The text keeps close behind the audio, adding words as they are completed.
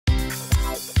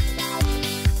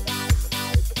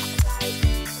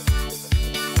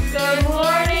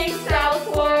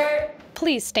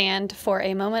Please stand for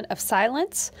a moment of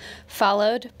silence,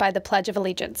 followed by the Pledge of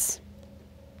Allegiance.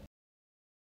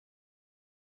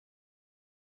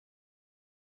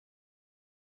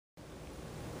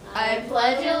 I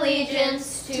pledge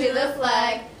allegiance to the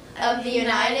flag of the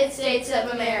United States of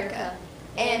America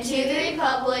and to the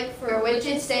republic for which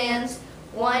it stands,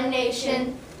 one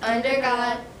nation, under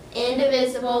God,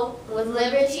 indivisible, with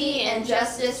liberty and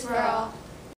justice for all.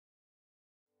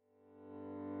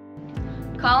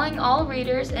 Calling all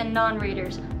readers and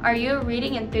non-readers. Are you a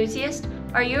reading enthusiast?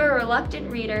 Are you a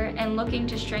reluctant reader and looking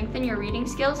to strengthen your reading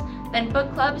skills? Then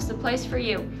book club is the place for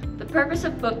you. The purpose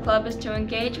of book club is to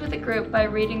engage with a group by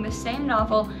reading the same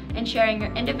novel and sharing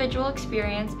your individual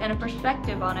experience and a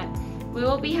perspective on it. We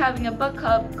will be having a book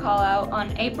club call out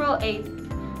on April 8th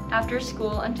after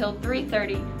school until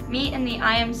 3:30. Meet in the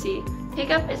IMC.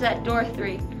 Pickup is at door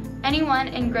 3. Anyone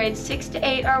in grades 6 to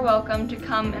 8 are welcome to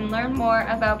come and learn more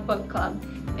about book club.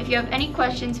 If you have any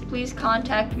questions, please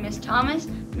contact Ms. Thomas,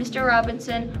 Mr.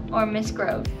 Robinson, or Ms.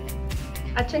 Grove.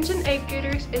 Attention 8th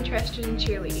graders interested in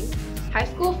cheerleading. High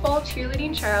school fall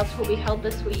cheerleading tryouts will be held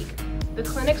this week. The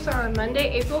clinics are on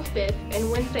Monday, April 5th and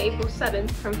Wednesday, April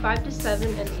 7th from 5 to 7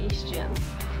 in the East Gym.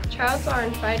 Tryouts are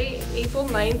on Friday, April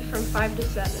 9th from 5 to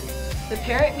 7. The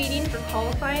parent meeting for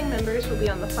qualifying members will be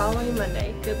on the following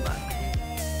Monday. Good luck.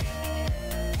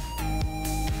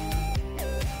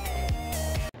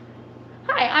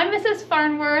 Hi, I'm Mrs.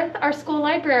 Farnworth, our school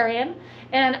librarian,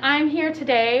 and I'm here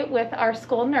today with our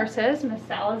school nurses, Ms.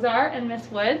 Salazar and Ms.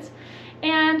 Woods.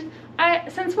 And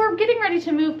since we're getting ready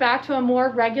to move back to a more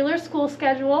regular school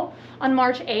schedule on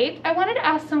March 8th, I wanted to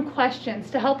ask some questions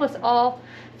to help us all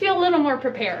feel a little more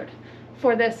prepared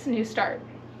for this new start.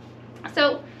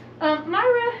 So,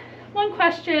 Myra, one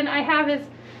question I have is,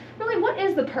 really, what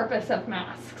is the purpose of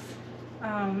masks?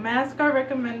 Masks are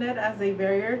recommended as a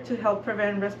barrier to help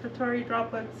prevent respiratory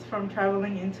droplets from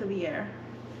traveling into the air.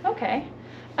 Okay.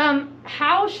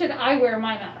 How should I wear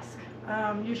my mask?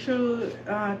 You should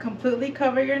completely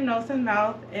cover your nose and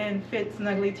mouth and fit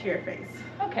snugly to your face.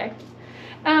 Okay.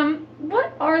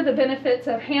 What are the benefits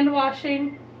of hand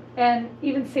washing and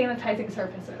even sanitizing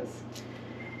surfaces?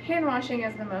 Hand washing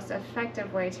is the most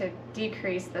effective way to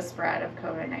decrease the spread of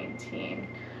COVID-19.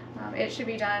 It should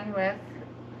be done with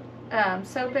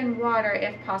soap and water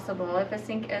if possible, if a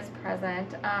sink is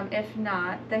present. If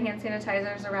not, the hand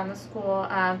sanitizers around the school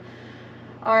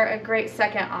are a great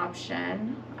second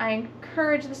option. I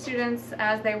encourage the students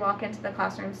as they walk into the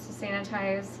classrooms to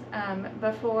sanitize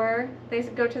before they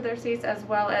go to their seats, as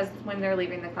well as when they're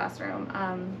leaving the classroom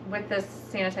with the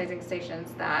sanitizing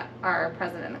stations that are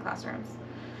present in the classrooms.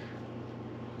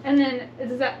 And then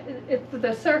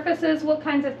the surfaces, what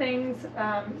kinds of things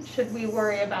should we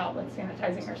worry about with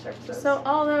sanitizing our surfaces? So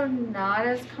although not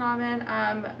as common,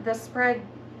 the spread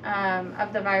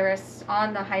of the virus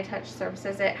on the high-touch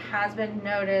surfaces, it has been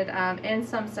noted in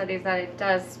some studies that it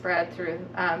does spread through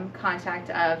contact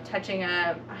of touching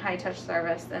a high-touch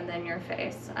surface and then your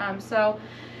face. So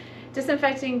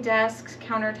disinfecting desks,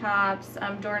 countertops,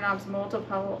 doorknobs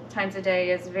multiple times a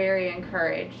day is very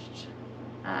encouraged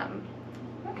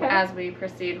as we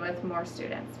proceed with more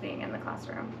students being in the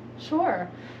classroom. Sure.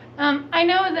 I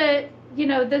know that,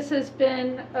 this has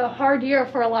been a hard year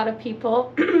for a lot of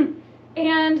people.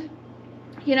 And,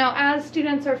 as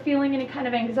students are feeling any kind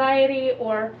of anxiety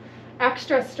or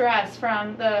extra stress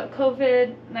from the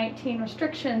COVID-19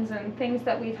 restrictions and things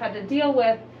that we've had to deal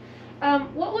with,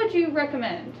 what would you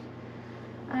recommend?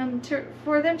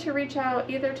 For them to reach out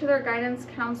either to their guidance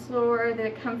counselor or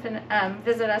they come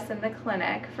visit us in the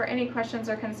clinic for any questions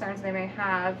or concerns they may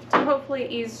have to hopefully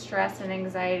ease stress and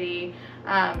anxiety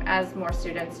as more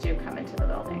students do come into the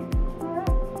building. All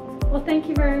right. Well, thank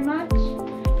you very much,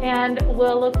 and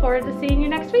we'll look forward to seeing you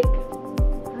next week.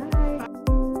 Bye.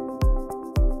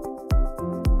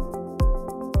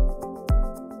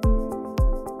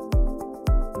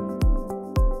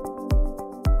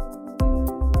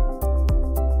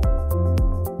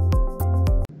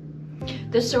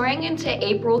 The soaring into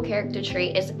April character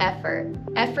trait is effort.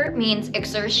 Effort means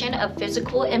exertion of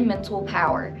physical and mental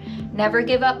power. Never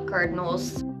give up,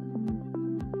 Cardinals.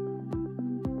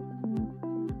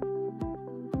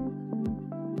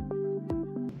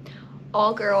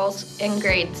 All girls in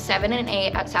grades 7 and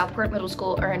 8 at Southport Middle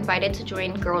School are invited to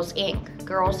join Girls Inc.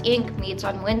 Girls Inc. meets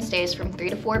on Wednesdays from 3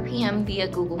 to 4 p.m. via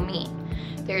Google Meet.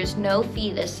 There is no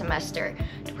fee this semester.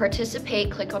 To participate,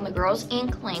 click on the Girls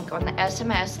Inc. link on the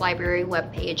SMS library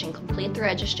webpage and complete the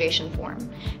registration form,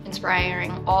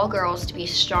 inspiring all girls to be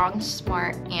strong,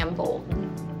 smart, and bold.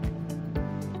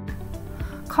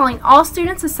 Calling all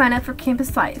students to sign up for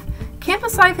Campus Life.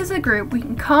 Campus Life is a group where you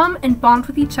can come and bond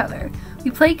with each other. We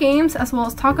play games as well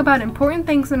as talk about important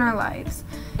things in our lives.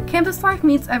 Campus Life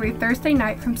meets every Thursday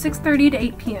night from 6:30 to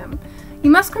 8 p.m.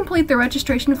 You must complete the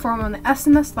registration form on the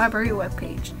SMS Library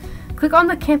webpage. Click on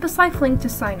the Campus Life link to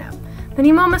sign up. Then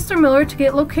email Mr. Miller to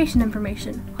get location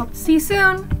information. Hope to see you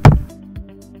soon!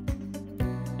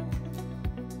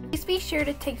 Please be sure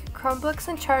to take your Chromebooks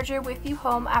and charger with you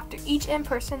home after each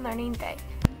in-person learning day.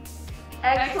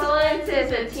 Excellence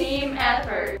is a team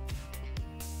effort.